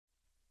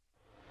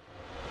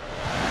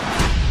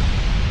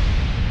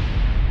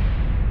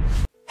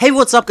Hey,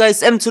 what's up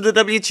guys,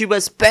 MWtuber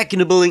is back in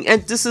the building,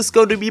 and this is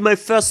going to be my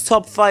first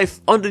top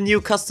 5 on the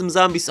new custom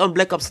zombies on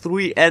Black Ops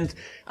 3. And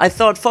I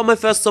thought for my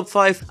first top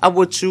 5 I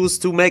would choose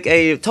to make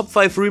a top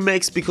 5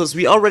 remakes, because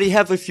we already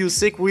have a few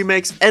sick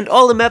remakes and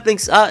all the map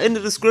links are in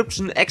the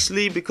description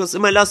actually, because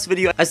in my last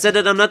video I said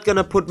that I'm not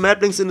gonna put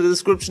map links in the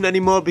description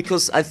anymore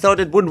because I thought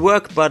it wouldn't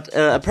work, but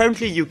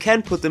apparently you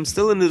can put them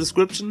still in the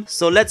description.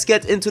 So let's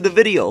get into the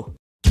video.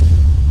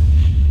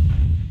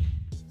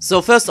 So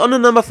first, on the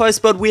number 5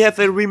 spot we have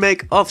a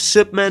remake of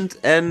Shipment,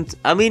 and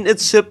I mean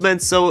it's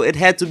Shipment, so it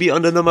had to be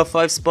on the number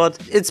 5 spot.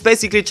 It's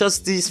basically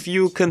just these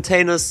few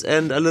containers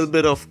and a little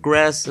bit of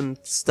grass and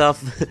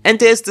stuff. And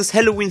there's this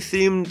Halloween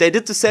theme. They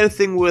did the same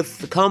thing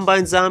with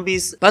Combine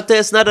Zombies, but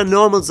there's not a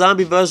normal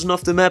zombie version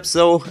of the map,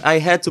 so I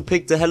had to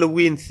pick the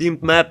Halloween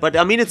themed map. But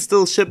I mean it's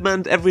still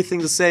Shipment, everything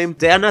the same.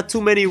 There are not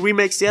too many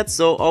remakes yet,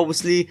 so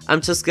obviously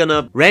I'm just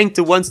gonna rank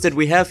the ones that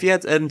we have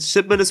yet, and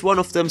Shipment is one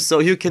of them, so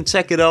you can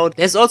check it out.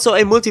 There's also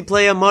a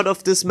multiplayer mod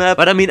of this map,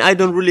 but I mean I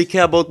don't really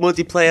care about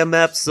multiplayer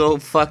maps, so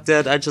fuck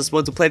that. I just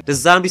want to play the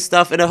zombie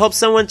stuff, and I hope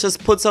someone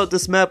just puts out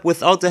this map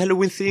without the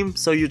Halloween theme,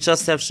 so you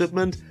just have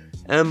Shipment.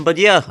 But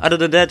yeah, other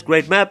than that,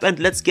 great map, and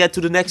let's get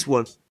to the next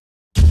one.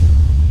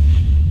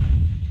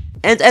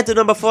 And at the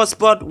number 4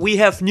 spot we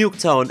have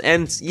Nuketown,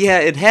 and yeah,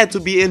 it had to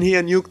be in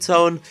here,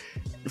 Nuketown.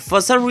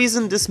 For some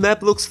reason this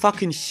map looks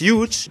fucking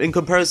huge in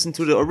comparison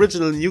to the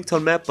original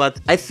Nuketown map, but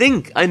I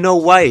think I know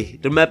why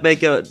the map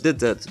maker did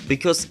that,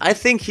 because I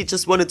think he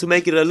just wanted to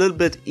make it a little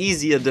bit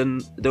easier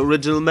than the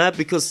original map,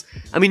 because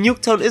I mean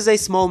Nuketown is a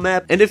small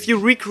map, and if you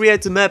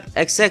recreate the map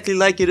exactly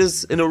like it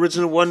is in the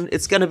original one,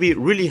 it's gonna be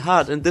really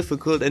hard and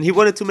difficult, and he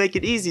wanted to make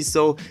it easy,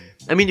 so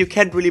I mean you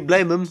can't really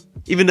blame him,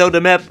 even though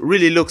the map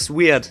really looks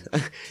weird.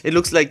 It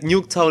looks like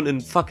Nuketown in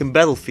fucking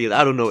Battlefield,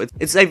 I don't know.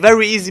 It's a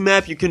very easy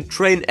map, you can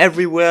train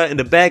everywhere in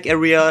the back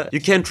area, you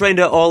can train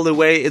there all the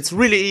way, it's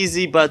really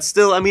easy, but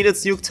still, I mean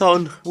it's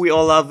Nuketown, we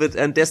all love it,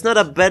 and there's not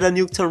a better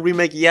Nuketown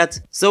remake yet.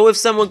 So if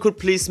someone could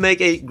please make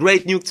a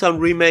great Nuketown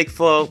remake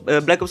for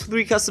Black Ops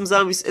 3 Custom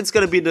Zombies, it's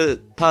gonna be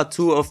the part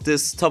 2 of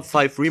this top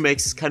 5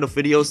 remakes kind of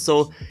video,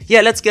 so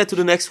yeah, let's get to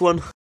the next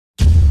one.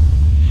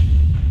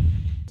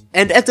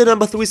 And at the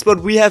number 3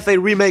 spot we have a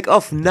remake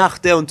of Nach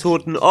der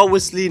Untoten.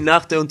 Obviously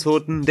Nach der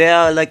Untoten, there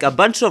are like a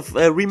bunch of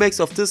remakes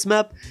of this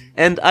map,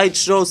 and I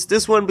chose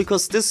this one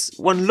because this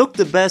one looked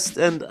the best,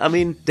 and I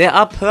mean there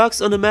are perks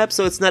on the map,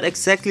 so it's not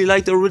exactly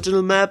like the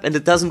original map and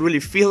it doesn't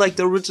really feel like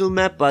the original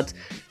map, but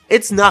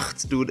it's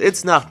Nacht, dude,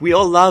 it's Nacht, we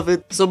all love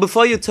it. So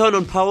before you turn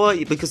on power,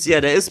 because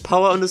yeah, there is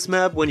power on this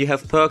map when you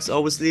have perks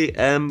obviously,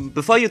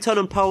 before you turn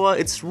on power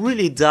it's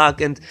really dark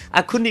and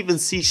I couldn't even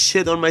see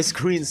shit on my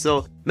screen,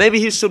 so maybe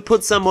he should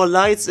put some more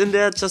lights in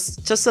there,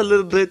 just a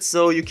little bit,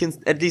 so you can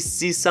at least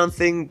see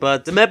something.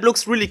 But the map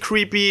looks really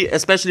creepy,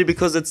 especially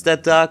because it's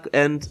that dark,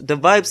 and the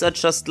vibes are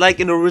just like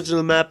in the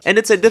original map, and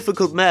it's a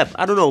difficult map.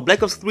 I don't know,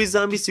 Black Ops 3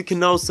 zombies you can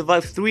now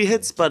survive 3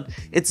 hits, but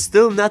it's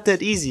still not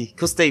that easy,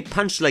 because they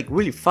punch like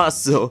really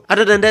fast. So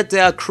other than that,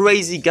 there are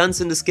crazy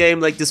guns in this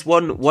game, like this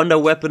one wonder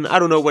weapon, I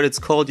don't know what it's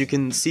called, you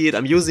can see it,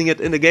 I'm using it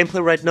in the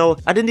gameplay right now.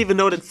 I didn't even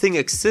know that thing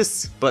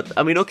exists, but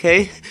I mean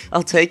okay,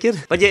 I'll take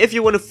it. But yeah, if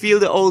you want to feel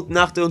the old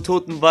Nach der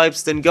Untoten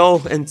vibes, then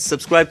go and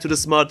subscribe to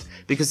this mod,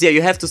 because yeah,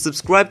 you have to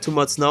subscribe to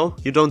mods now.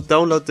 You don't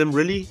download them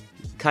really,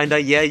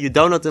 kinda, yeah, you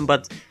download them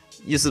but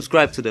you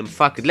subscribe to them.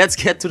 Fuck it, let's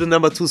get to the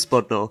number 2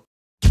 spot now.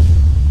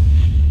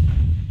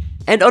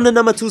 And on the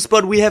number 2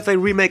 spot we have a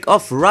remake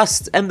of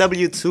Rust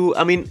MW2.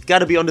 I mean,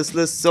 gotta be on this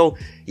list, so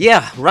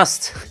yeah,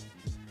 Rust.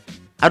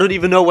 I don't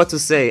even know what to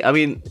say. I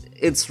mean,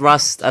 it's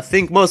Rust. I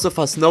think most of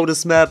us know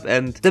this map,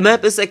 and the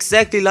map is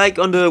exactly like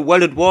on the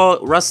World at War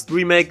Rust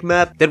remake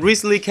map that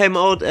recently came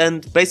out,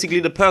 and basically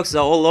the perks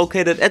are all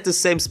located at the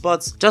same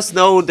spots. Just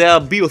know there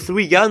are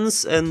BO3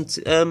 guns and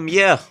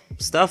yeah,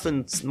 stuff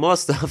and more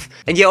stuff.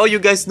 And yeah, all you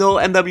guys know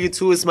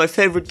MW2 is my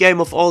favorite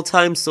game of all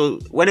time, so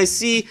when I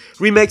see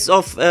remakes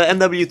of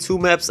MW2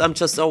 maps I'm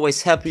just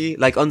always happy,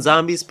 like on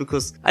zombies,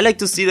 because I like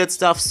to see that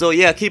stuff. So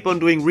yeah, keep on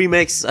doing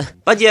remakes.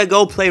 But yeah,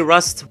 go play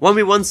Rust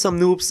 1v1 some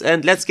noobs,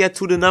 and let's get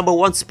to the number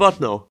 1 spot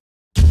now.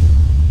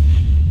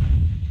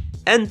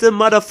 And the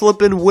mother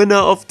flippin' winner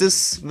of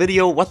this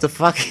video, what the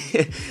fuck?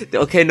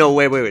 Okay, no,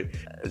 wait.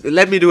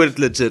 Let me do it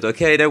legit,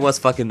 okay? That was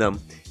fucking dumb.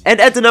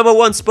 And at the number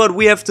 1 spot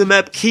we have the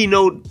map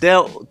Kino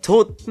der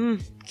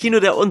Toten. Kino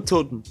der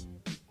Untoten.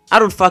 I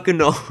don't fucking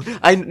know.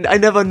 I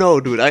never know,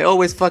 dude. I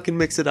always fucking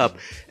mix it up.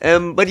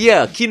 But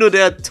yeah, Kino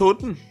der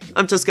Toten.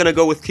 I'm just gonna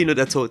go with Kino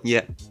der Toten,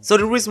 yeah. So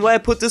the reason why I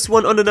put this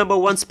one on the number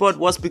 1 spot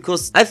was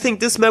because I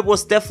think this map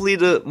was definitely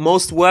the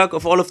most work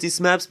of all of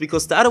these maps,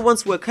 because the other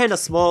ones were kinda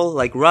small,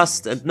 like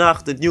Rust and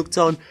Nacht and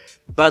Nuketown.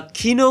 But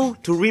Kino,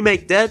 to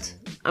remake that,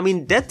 I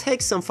mean, that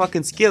takes some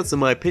fucking skills in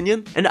my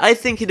opinion. And I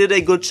think he did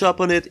a good job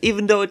on it,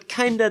 even though it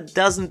kinda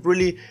doesn't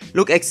really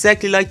look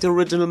exactly like the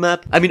original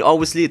map. I mean,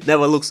 obviously it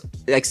never looks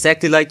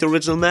exactly like the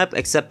original map,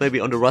 except maybe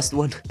on the Rust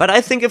one. But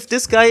I think if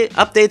this guy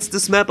updates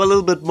this map a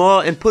little bit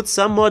more and puts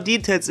some more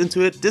details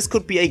into it, this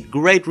could be a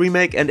great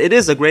remake, and it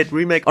is a great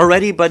remake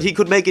already, but he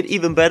could make it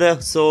even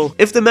better. So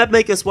if the map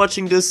maker is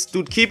watching this,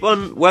 dude, keep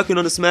on working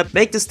on this map.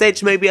 Make the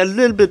stage maybe a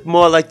little bit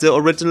more like the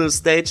original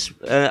stage.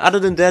 Other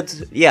than that,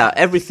 yeah,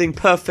 everything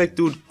perfect,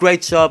 dude.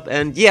 Great job.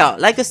 And yeah,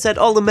 like I said,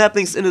 all the map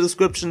links in the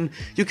description.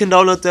 You can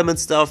download them and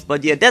stuff.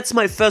 But yeah, that's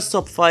my first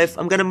top 5.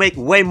 I'm gonna make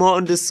way more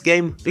on this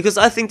game because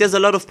I think there's a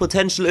lot of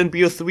potential in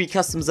BO3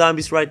 custom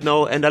zombies right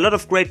now and a lot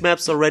of great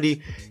maps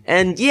already.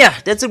 And yeah,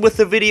 that's it with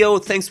the video.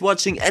 Thanks for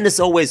watching, and as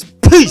always,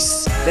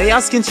 peace! They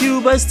asking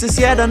tubers, is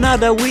yet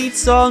another weed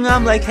song?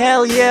 I'm like,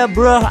 hell yeah,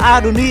 bruh, I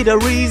don't need a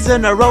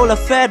reason. I roll a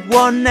fat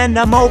one and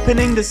I'm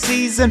opening the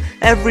season.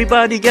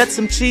 Everybody get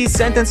some cheese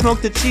and then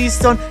smoke the cheese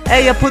stone.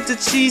 Hey, I put the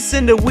cheese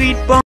in the weed bone.